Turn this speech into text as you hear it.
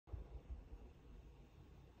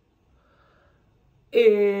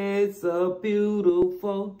It's a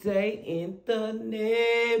beautiful day in the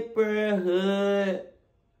neighborhood.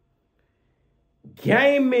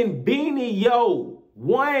 Gaming BeaNeoS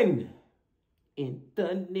won in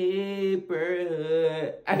the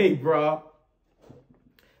neighborhood. Hey, bro.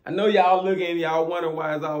 I know y'all looking, y'all wondering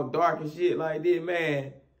why it's all dark and shit like this,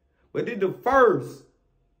 man. But this the first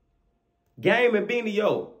Gaming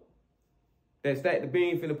BeaNeoS that Stack the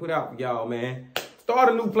Bean finna put out for y'all, man.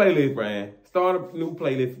 Start a new playlist, man. Start a new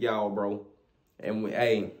playlist for y'all, bro. And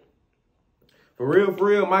hey, for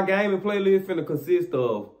real, my gaming playlist finna consist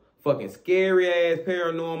of fucking scary ass,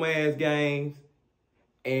 paranormal ass games.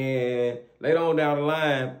 And later on down the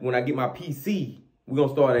line, when I get my PC, we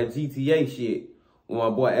gonna start that GTA shit with my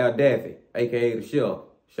boy Al Daffy, aka the Chef.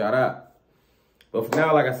 Shout out. But for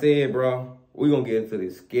now, like I said, bro, we gonna get into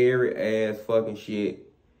this scary ass fucking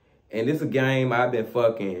shit. And this a game I've been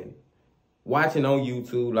fucking watching on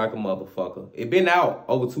YouTube like a motherfucker. It been out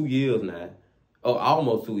over 2 years now. Oh,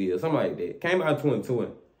 almost 2 years, something like that. Came out in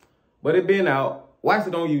 2020. But it been out. Watched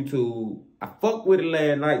it on YouTube. I fucked with it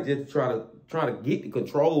last night just to try to get the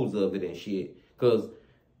controls of it and shit. Cause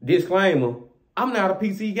disclaimer, I'm not a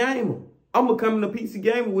PC gamer. I'm becoming a PC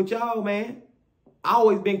gamer with y'all, man. I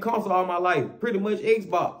always been console all my life. Pretty much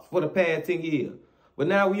Xbox for the past 10 years. But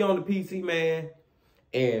now we on the PC, man.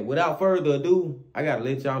 And without further ado, I gotta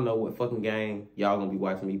let y'all know what fucking game y'all gonna be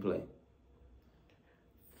watching me play.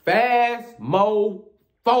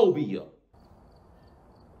 Phasmophobia.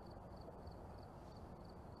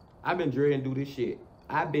 I've been dreading to do this shit.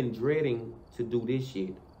 I've been dreading to do this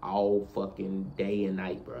shit all fucking day and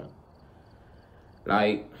night, bro.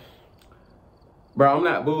 Like, bro, I'm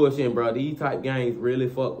not bullshitting, bro. These type games really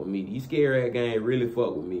fuck with me. These scary ass games really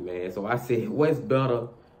fuck with me, man. So I said, what's better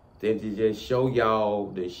than to just show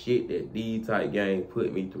y'all the shit that these type games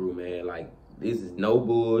put me through, man. Like, this is no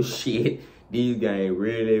bullshit. These games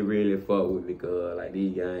really fuck with me, cuz, like,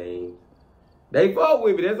 these games, they fuck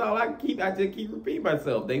with me. That's all I just keep repeating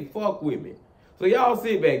myself. They fuck with me. So y'all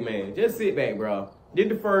sit back, man. Just sit back, bro. Get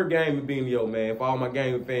the first game of BeaNeoS, man. For all my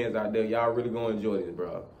gaming fans out there, y'all really gonna enjoy this,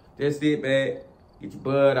 bro. Just sit back, get your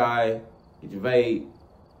Bud Eye, get your vape,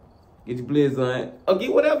 get your Blizzard, or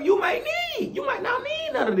get whatever you might need. You might not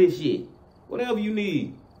need none of this shit. Whatever you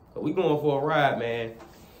need. But we going for a ride, man.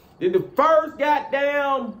 This the first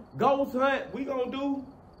goddamn ghost hunt we gonna do.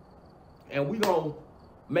 And we gonna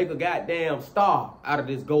make a goddamn star out of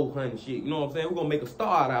this ghost hunting shit. You know what I'm saying? We're gonna make a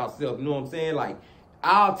star out of ourselves. You know what I'm saying? Like,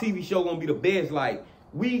 our TV show gonna be the best. Like,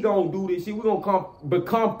 we gonna do this shit. We gonna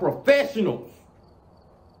become professionals.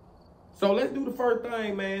 So let's do the first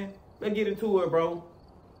thing, man. Let's get into it, bro.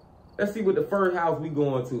 Let's see what the first house we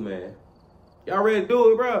going to, man. Y'all ready to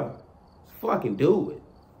do it, bro? Let's fucking do it.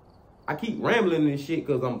 I keep rambling this shit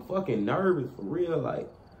because I'm fucking nervous for real. Like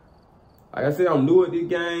I said, I'm new at this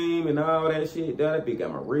game and all that shit. That bitch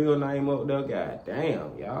got my real name up there. God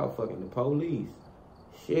damn, y'all fucking the police.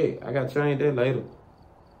 Shit, I gotta change that later.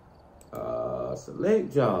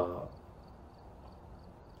 Select job.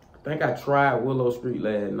 I think I tried Willow Street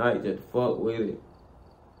last night just to fuck with it.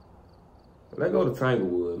 Let's go to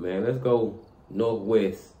Tanglewood, man. Let's go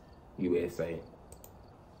Northwest USA.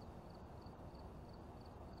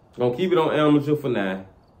 Gonna keep it on amateur for now.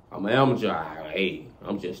 I'm an amateur. Hey,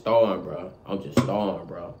 I'm just starting, bro.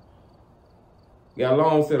 Got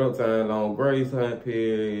long setup time, long grace hunt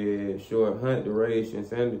period, short hunt duration,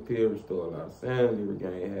 sanity period, restore a lot of sanity,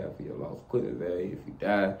 regain half of your lost equipment value if you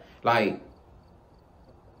die. Like,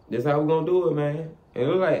 that's how we gonna do it, man. And it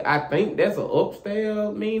look like, I think that's an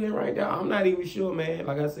upstairs meaning right there. I'm not even sure, man.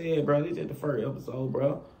 Like I said, bro, this is the first episode,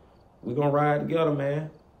 bro. We gonna ride together,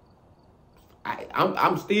 man.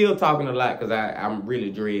 I'm still talking a lot because I'm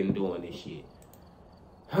really dreading doing this shit.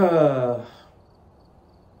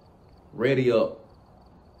 Ready up.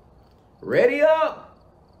 Ready up.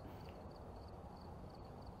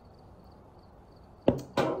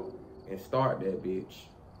 And start that bitch.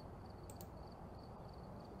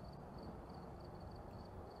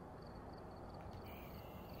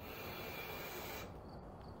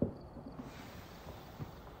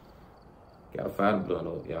 Gotta fire the blunt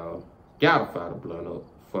up, y'all. Gotta fire the blunt up.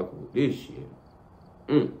 Fucking with this shit.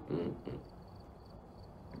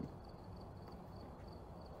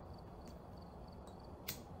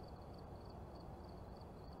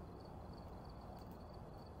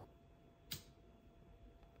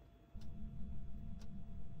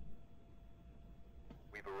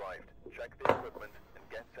 We've arrived. Check the equipment and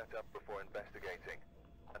get set up before investigating.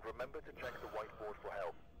 And remember to check the whiteboard for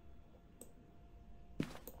help.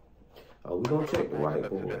 Oh, we gonna check the whiteboard.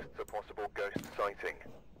 That suggests a possible ghost sighting.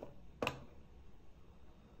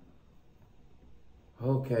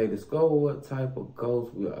 Okay, discover what type of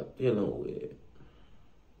ghost we are dealing with.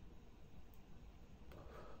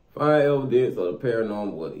 Find evidence of the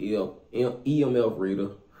paranormal with EMF reader.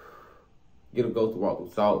 Get a ghost to walk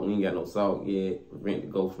through salt. We ain't got no salt yet. Prevent the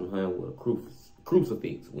ghost from hunting with a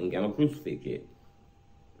crucifix. We ain't got no crucifix yet.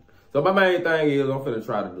 So my main thing is I'm finna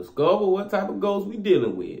try to discover what type of ghost we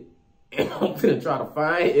dealing with. And I'm finna try to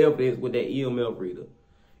find evidence with that EMF reader.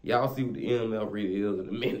 Y'all see what the EMF reader is in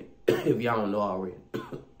a minute. If y'all don't know already.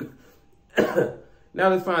 Now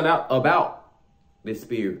let's find out about this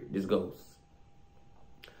spirit, this ghost.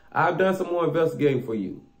 I've done some more investigating for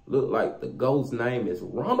you. Look like the ghost's name is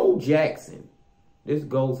Ronald Jackson. This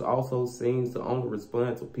ghost also seems to only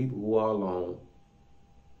respond to people who are alone.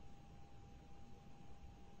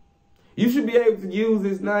 You should be able to use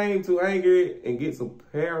his name to anger it and get some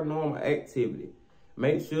paranormal activity.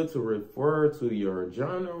 Make sure to refer to your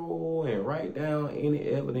journal and write down any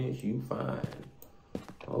evidence you find.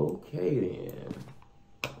 Okay then.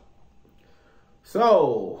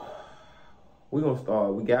 So, we're going to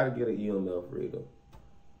start. We got to get an EMF reader.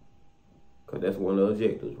 Because that's one of the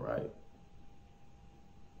objectives, right?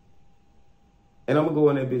 And I'm going to go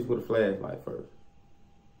in that bitch with a flashlight first.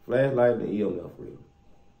 Flashlight and the EMF reader.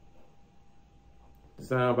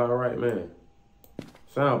 Sound about right, man?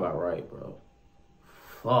 Sound about right, bro.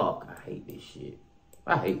 Fuck, I hate this shit.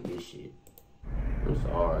 I hate this shit. I'm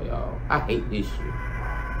sorry, y'all. I hate this shit.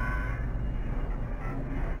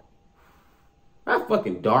 How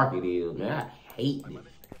fucking dark it is, man. I hate this.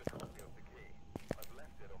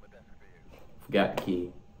 Forgot the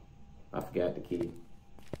key. I forgot the key.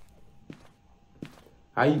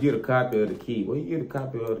 How you get a copy of the key? Where you get a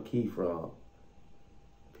copy of the key from?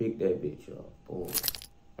 Pick that bitch up. Boom.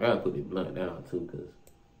 I gotta put this blunt down too, cause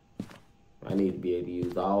I need to be able to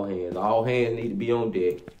use all hands. All hands need to be on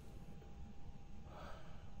deck.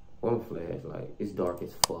 One flashlight. It's dark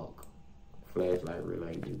as fuck. Flashlight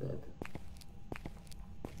really ain't do nothing.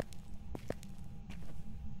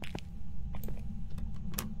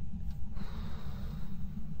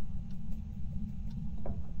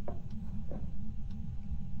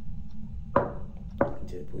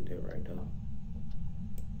 Just put that right down.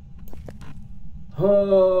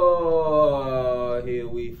 Oh, here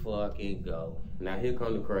we fucking go. Now here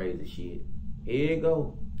come the crazy shit. Here you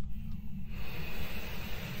go.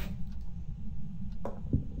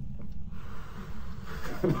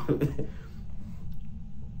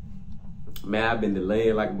 Man, I've been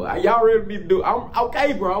delaying like, but y'all ready me to do? I'm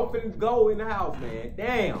okay, bro. I'm finna go in the house, man.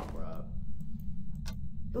 Damn, bro.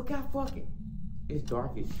 Look how fucking it's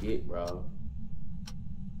dark as shit, bro.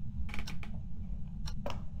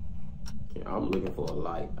 I'm looking for a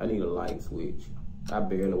light. I need a light switch. I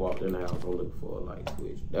barely walked in the house. I'm looking for a light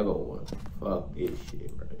switch. There go one. Fuck this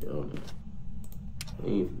shit right there.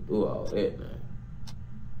 We ain't do all that now.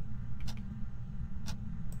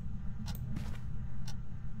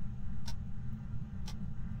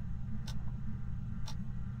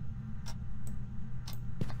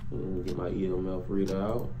 Get my EMF reader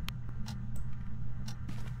out.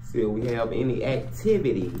 See if we have any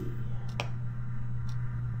activity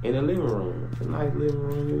in the living room. It's a nice living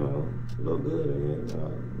room, you know. Look good in it.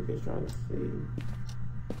 We're just trying to see.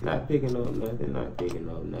 Not picking up nothing. Not picking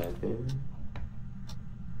up nothing.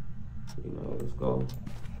 You know, let's go.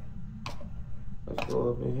 Let's go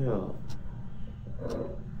up in here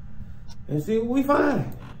and see what we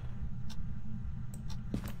find.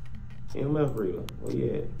 EMF reader. Where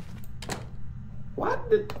you at? What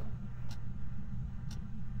the?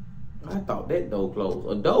 I thought that door closed.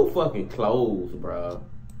 A door fucking closed, bro.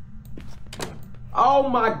 Oh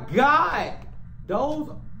my God!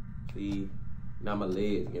 Those. See, now my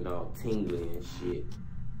legs getting all tingly and shit.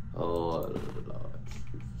 Oh Lord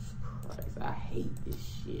Jesus Christ! I hate this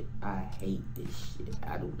shit. I hate this shit.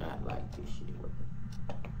 I do not like this shit, bro.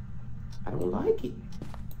 I don't like it.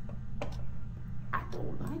 I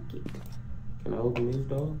don't like it. Can I open this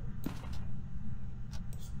door?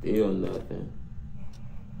 Still nothing.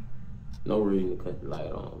 No reason to cut the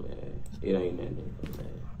light on, man. It ain't nothing,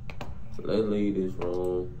 man. Let's leave this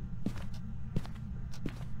room.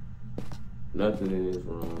 Nothing in this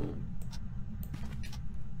room.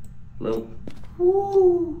 Remember?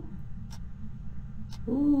 Woo!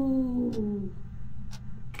 Ooh.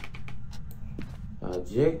 Our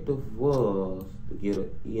objective was to get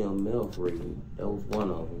an EMF reading. That was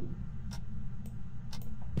one of them.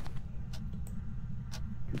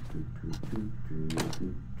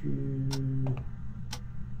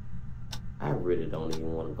 I really don't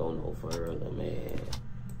even want to go no further, man.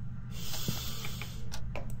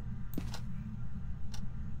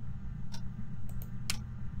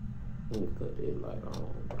 Let me cut this light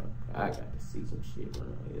on, bro. I got to see some shit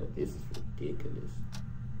around here. This is ridiculous.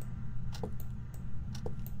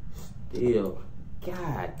 Still,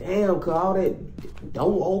 god damn, cause all that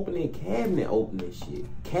door opening, cabinet opening shit.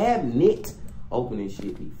 Cabinet opening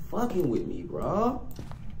shit be fucking with me, bro.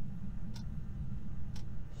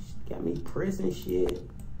 Got me pressing shit.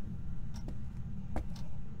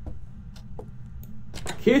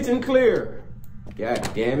 Kitchen clear. God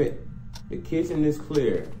damn it. The kitchen is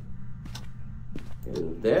clear.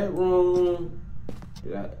 And that room,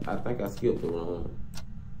 I think I skipped the room.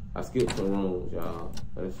 I skipped some rooms, y'all.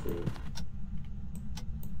 Let's see.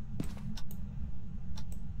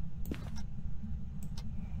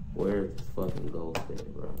 Where's this fucking ghost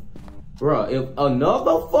at, bro? Bro, if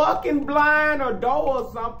another fucking blind or door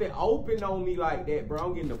or something open on me like that, bro,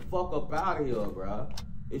 I'm getting the fuck up out of here, bro.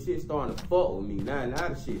 This shit starting to fuck with me. Now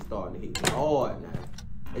the shit starting to hit me hard now.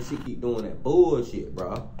 That shit keep doing that bullshit,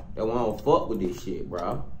 bro. That's why I don't fuck with this shit,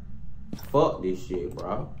 bro. Fuck this shit,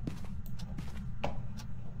 bro.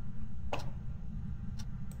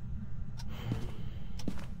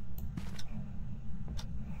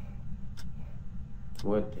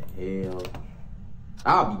 What the hell?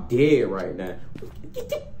 I'll be dead right now.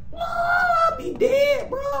 I'll be dead,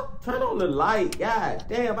 bro. Turn on the light. God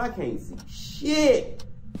damn, I can't see shit.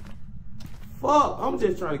 Fuck, I'm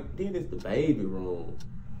just trying to. Then it's the baby room.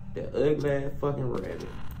 The ugly ass fucking rabbit.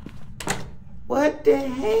 What the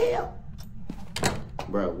hell?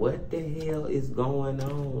 Bro, what the hell is going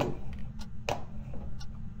on?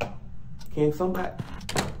 Can somebody.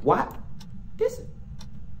 What? This.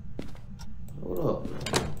 Hold up,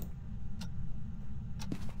 man.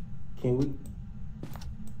 Can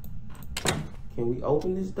we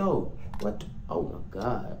open this door? What? Oh my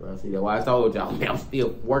God, bro. See, that's why I told y'all, man, I'm still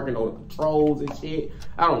working on the controls and shit.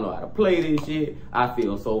 I don't know how to play this shit. I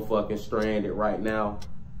feel so fucking stranded right now.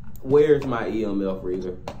 Where's my EMF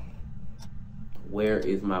reader? Where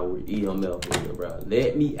is my EMF reader, bro?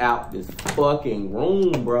 Let me out this fucking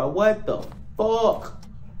room, bro. What the fuck?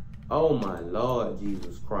 Oh my Lord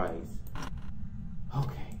Jesus Christ.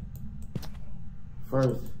 Okay.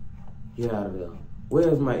 First, get out of there.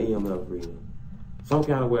 Where's my EMF reader? Some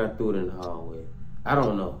kind of way I threw it in the hallway. I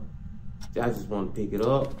don't know. I just want to pick it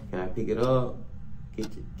up. Can I pick it up?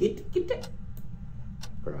 Get that.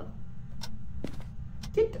 Bro.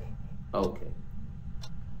 Get that. Okay.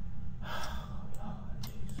 Oh, Lord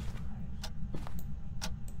Jesus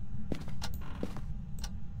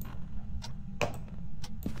Christ.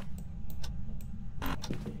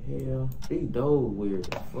 What the hell? These doors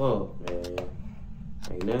weird as fuck, man.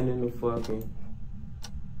 Ain't nothing in the fucking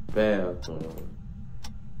bathroom.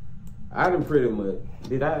 I done pretty much,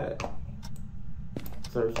 did I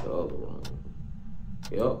search the other room?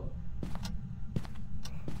 Yep.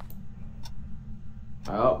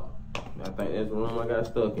 Oh, I think that's the room I got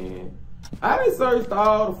stuck in. I done searched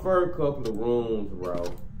all the first couple of rooms, bro.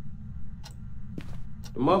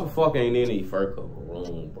 The motherfucker ain't in these first couple of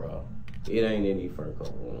rooms, bro. It ain't in these first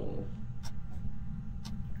couple of rooms.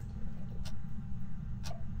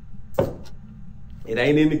 It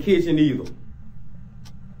ain't in the kitchen either.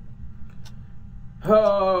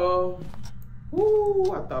 Oh,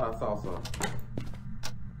 woo, I thought I saw something.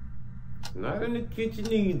 It's not in the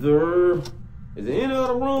kitchen either. Is there any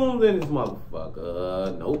other rooms in this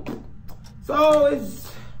motherfucker? Nope. So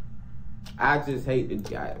it's, I just hate the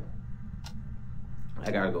guy.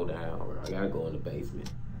 I gotta go down, bro. I gotta go in the basement.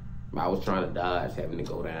 I was trying to dodge having to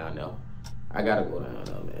go down there. I gotta go down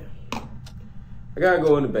there, man. I gotta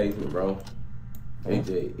go in the basement, bro. It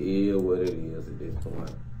just is what it is at this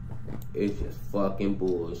point. It's just fucking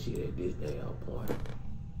bullshit at this damn point.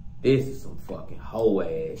 This is some fucking hoe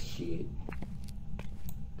ass shit.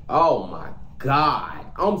 Oh my God.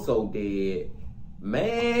 I'm so dead.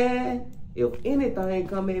 Man, if anything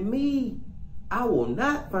come at me, I will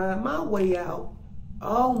not find my way out.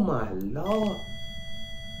 Oh my Lord.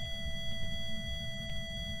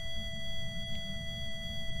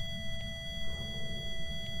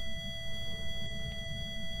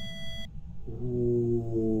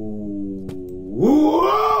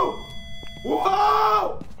 Whoa!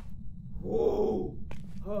 Whoa! Whoa!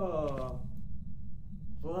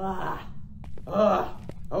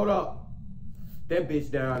 Hold up. That bitch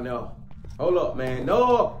down there. Hold up, man.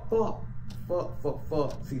 No! Fuck.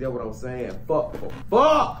 See, that's what I'm saying. Fuck.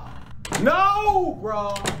 No,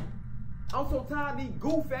 bro! I'm so tired of these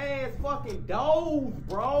goof ass fucking doors,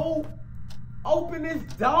 bro. Open this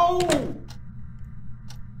door.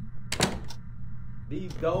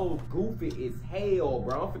 These doors goofy as hell,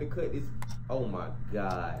 bro. I'm finna cut this. Oh my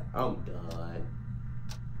God. I'm done.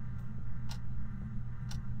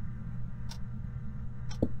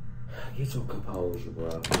 Get your composure,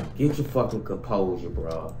 bro. Get your fucking composure,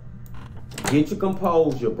 bro. Get your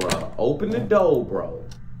composure, bro. Open the door, bro.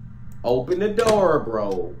 Open the door,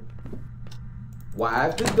 bro. Why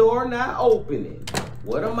is the door not opening?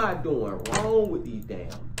 What am I doing wrong with these damn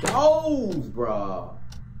doors, bro?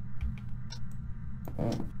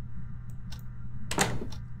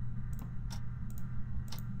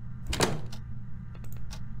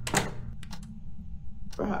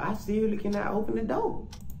 Bro, I seriously cannot open the door.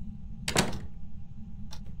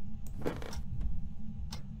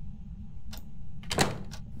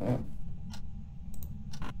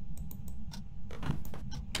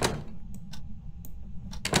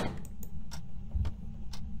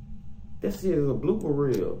 That shit is a blooper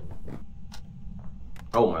reel.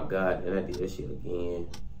 Oh my God, and I did that shit again.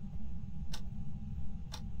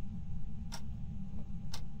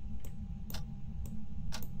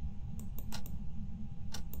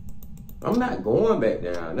 I'm not going back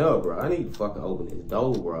down there, bro. I need to fucking open this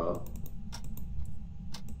door, bro.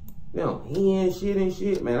 You know, hen shit and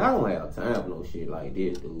shit. Man, I don't have time for no shit like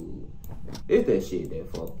this, dude. It's that shit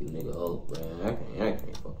that fucking nigga up, man. I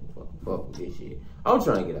can't fuck with this shit. I'm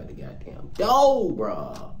trying to get out the goddamn door,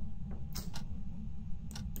 bro.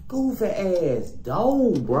 Goofy ass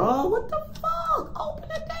door, bro. What the fuck? Open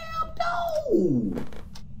the damn door.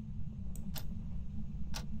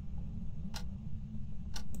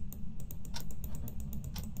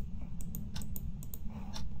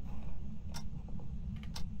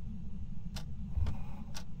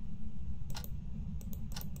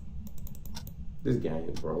 This game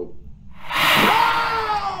is broke.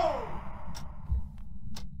 Oh!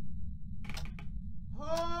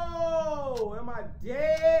 Oh, am I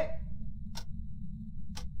dead?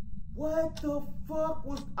 What the fuck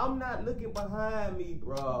was... I'm not looking behind me,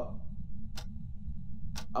 bro.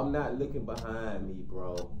 I'm not looking behind me,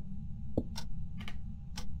 bro.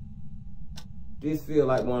 This feel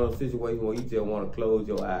like one of those situations where you just want to close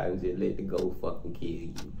your eyes and just let the ghost fucking kill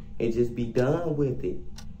you. And just be done with it.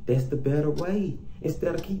 That's the better way.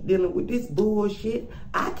 Instead of keep dealing with this bullshit,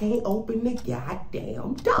 I can't open the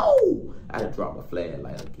goddamn door. I done dropped a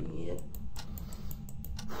flashlight again.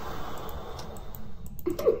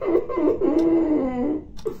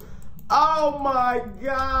 Oh my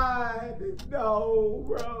God. No,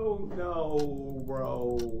 bro. No,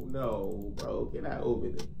 bro. No, bro. Can I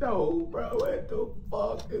open the door, bro? What the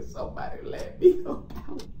fuck? Is somebody let me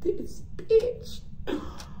about this bitch?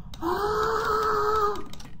 Ah!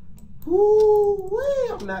 Ooh,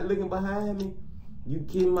 I'm not looking behind me. You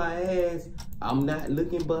kidding my ass. I'm not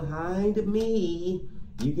looking behind me.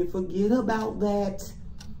 You can forget about that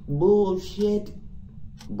bullshit.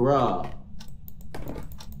 Bruh.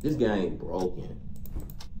 This game broken.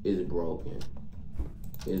 It's broken.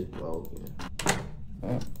 It's broken.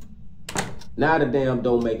 Now the damn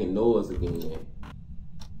door making noise again.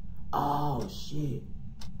 Oh shit.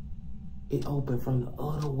 It opened from the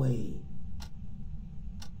other way.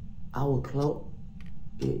 I would close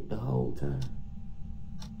it the whole time.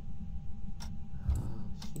 Oh,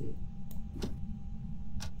 shit.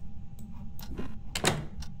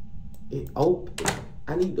 It open.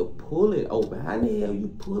 I need to pull it open. How the hell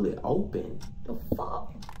you pull it open? The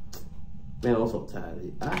fuck? Man, I'm so tired of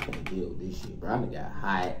it. I can't deal with this shit, bro. I done got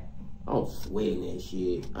hot. I'm sweating that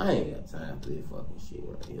shit. I ain't got time for this fucking shit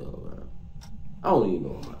right here, bro. I don't even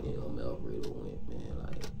know where my ML really went, man.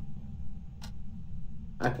 Like,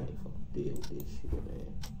 I can't fucking deal with this shit,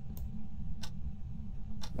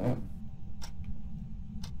 man.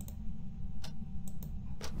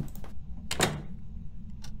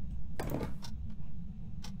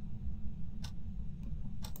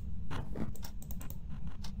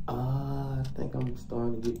 I think I'm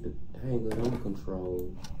starting to get the hang of them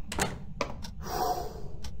controls.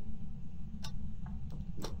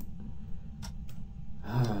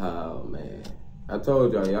 Oh man, I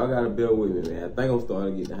told y'all gotta bear with me, man. I think I'm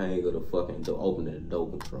starting to get the hang of the fucking door, opening the door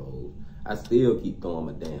controls. I still keep throwing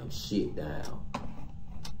my damn shit down.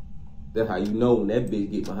 That's how you know when that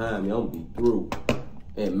bitch get behind me, I'm gonna be through.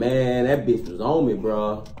 And man, that bitch was on me,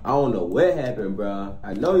 bro. I don't know what happened, bro.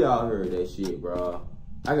 I know y'all heard that shit, bro.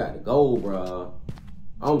 I got to go, bro.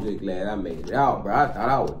 I'm just glad I made it out, bro. I thought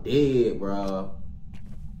I was dead, bro.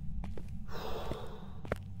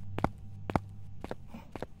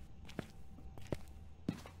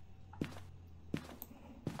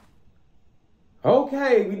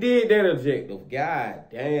 Okay, we did that objective. God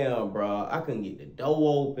damn, bro. I couldn't get the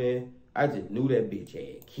door open. I just knew that bitch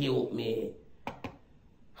had killed me.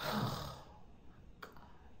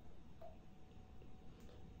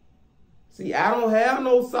 See, I don't have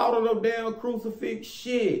no salt on no damn crucifix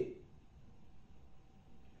shit.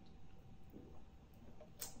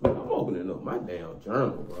 Man, I'm opening up my damn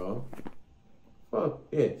journal, bro. Fuck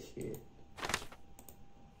that shit.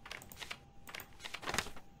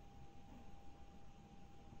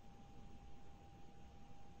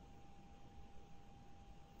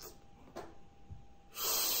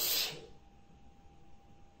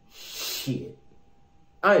 Shit.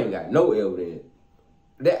 I ain't got no evidence.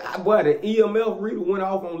 That boy, the EMF reader went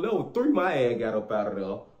off on level 3. My ass got up out of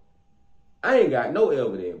there. I ain't got no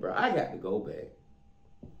evidence, bro. I got to go back.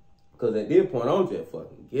 Because at this point, I'm just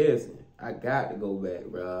fucking guessing. I got to go back,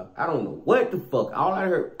 bro. I don't know what the fuck. All I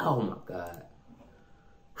heard, oh my God.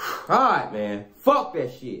 All right, man. Fuck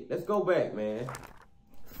that shit. Let's go back, man.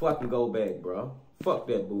 Fucking go back, bro. Fuck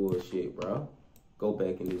that bullshit, bro. Go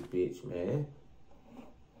back in this bitch, man.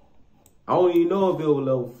 I don't even know if it was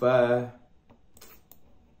level 5.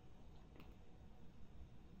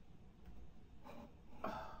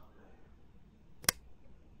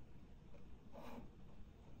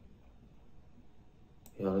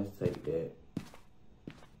 Yeah, let's take that.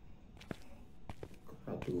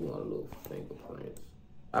 I do want a little fingerprints.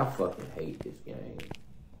 I fucking hate this game.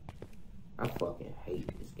 I fucking hate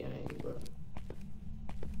this game, bro.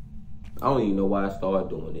 I don't even know why I started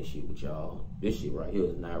doing this shit with y'all. This shit right here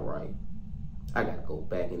is not right. I gotta go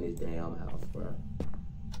back in this damn house, bro.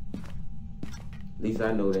 At least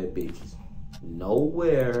I know that bitch is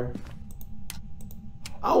nowhere.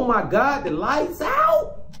 Oh my God, the lights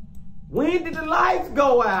out? When did the lights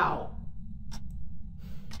go out?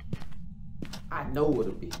 I know what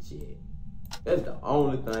a bitch is. That's the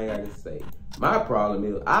only thing I can say. My problem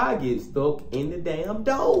is I get stuck in the damn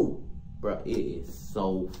door. Bruh, it is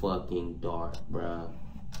so fucking dark, bruh.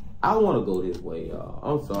 I want to go this way, y'all.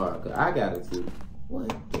 I'm sorry, because I got to see. What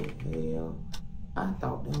the hell? I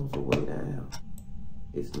thought that was the way down.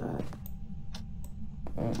 It's not.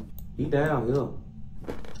 He down here.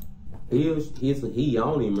 He's a he. I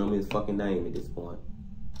don't even remember his fucking name at this point.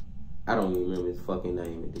 I don't even remember his fucking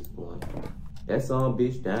name at this point. That some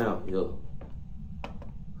bitch down here.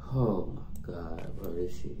 Oh my God, bro.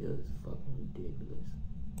 This shit here is fucking ridiculous.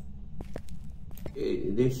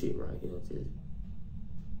 This shit right here just...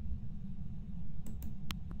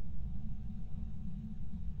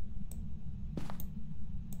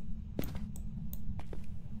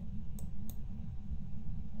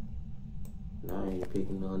 I ain't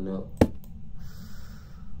picking none up.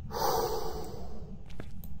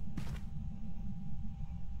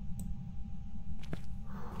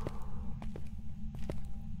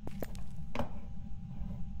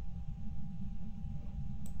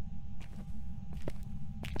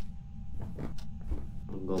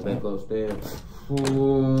 Go back upstairs.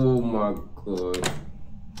 Oh my God.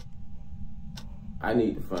 I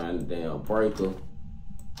need to find the damn breaker.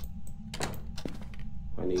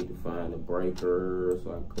 I need to find the breaker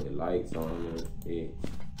so I can put lights on this bitch.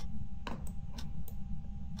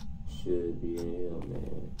 Should be in here,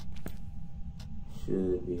 man.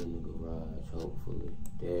 Should be in the garage, hopefully.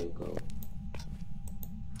 There you go.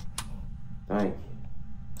 Thank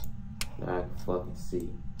you. Now I can fucking see.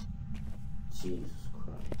 Jesus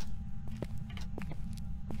Christ.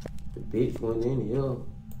 The bitch went in here.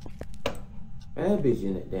 That bitch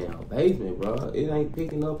in the damn basement, bro. It ain't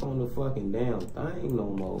picking up on the fucking damn thing no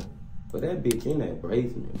more. But that bitch in that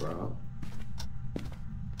basement, bro.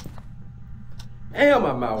 Damn,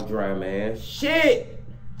 my mouth dry, man. Shit!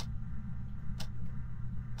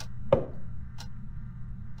 I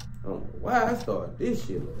don't know why I started this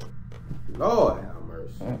shit, Lord. Lord have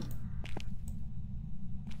mercy.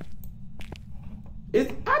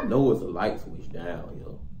 I know it's a light switch down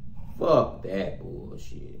here. Fuck that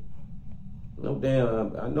bullshit. No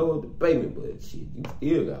damn, I know it's the basement, but shit, you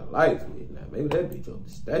still got a light switch now. Maybe that bitch up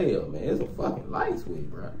the stairs, man. It's a fucking light switch,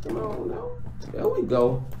 bro. Come on now. There we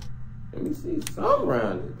go. Let me see something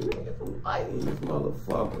around it. Let me get some light in this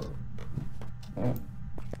motherfucker.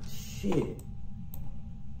 Shit.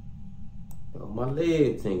 Oh, my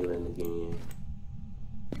leg tingling again.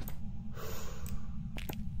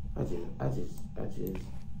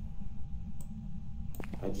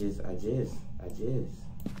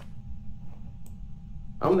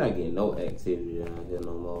 I'm not getting no activity down here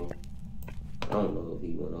no more. I don't know if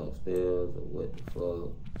he went upstairs or what the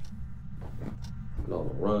fuck. No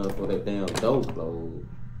run for that damn door closed.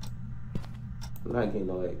 I'm not getting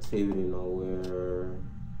no activity nowhere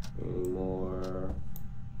anymore.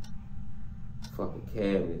 Fucking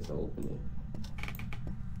cabinets opening.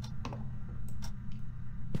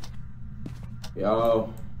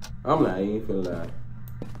 Y'all, I'm not even finna lie.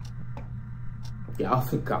 Y'all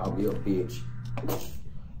should call me a bitch.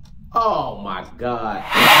 Oh my God.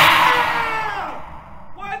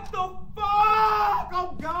 What the fuck?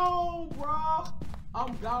 I'm gone, bro.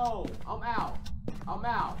 I'm gone. I'm out. I'm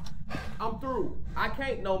out. I'm through. I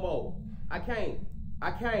can't no more. I can't.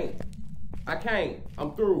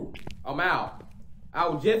 I'm through. I'm out. I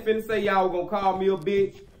was just finna say y'all gonna call me a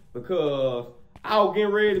bitch because I was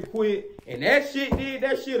getting ready to quit. And that shit did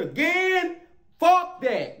that shit again. Fuck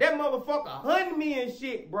that. That motherfucker hunted me and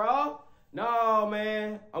shit, bro. No,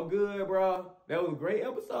 man. I'm good, bro. That was a great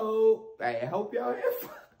episode. I hope y'all had fun.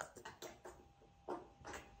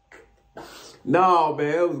 No,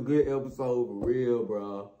 man. It was a good episode for real,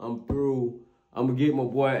 bro. I'm through. I'm gonna get my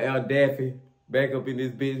boy Al Daffy back up in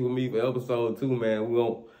this bitch with me for episode 2, man. We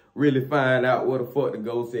gonna really find out what the fuck the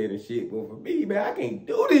ghost said and shit. But for me, man, I can't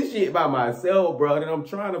do this shit by myself, bro. And I'm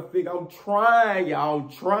trying to figure, I'm trying, y'all. I'm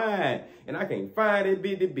trying. And I can't find that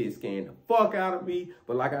bitch. That bitch scaring the fuck out of me.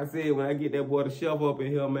 But like I said, when I get that boy to shove up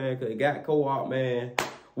in here, man, cause it got co-op, man,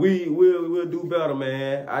 we'll do better,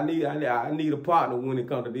 man. I need a partner when it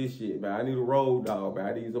comes to this shit, man. I need a road dog, man.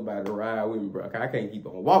 I need somebody to ride with me, bro. I can't keep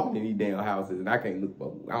on walking in these damn houses and I can't look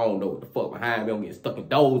for, I don't know what the fuck behind me. I'm getting stuck in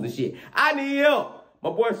doors and shit. I need help. My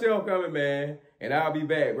boy Shell coming, man. And I'll be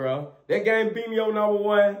back, bro. That game BeaNeoS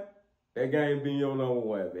 #1. That game BeaNeoS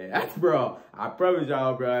 #1, man. That's, bro. I promise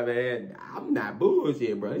y'all, bro, man. I'm not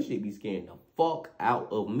bullshit, bro. This shit be scaring the fuck out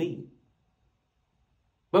of me.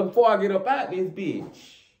 But before I get up out this bitch,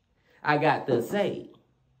 I got to say,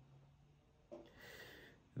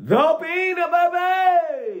 the peanut,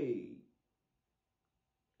 baby!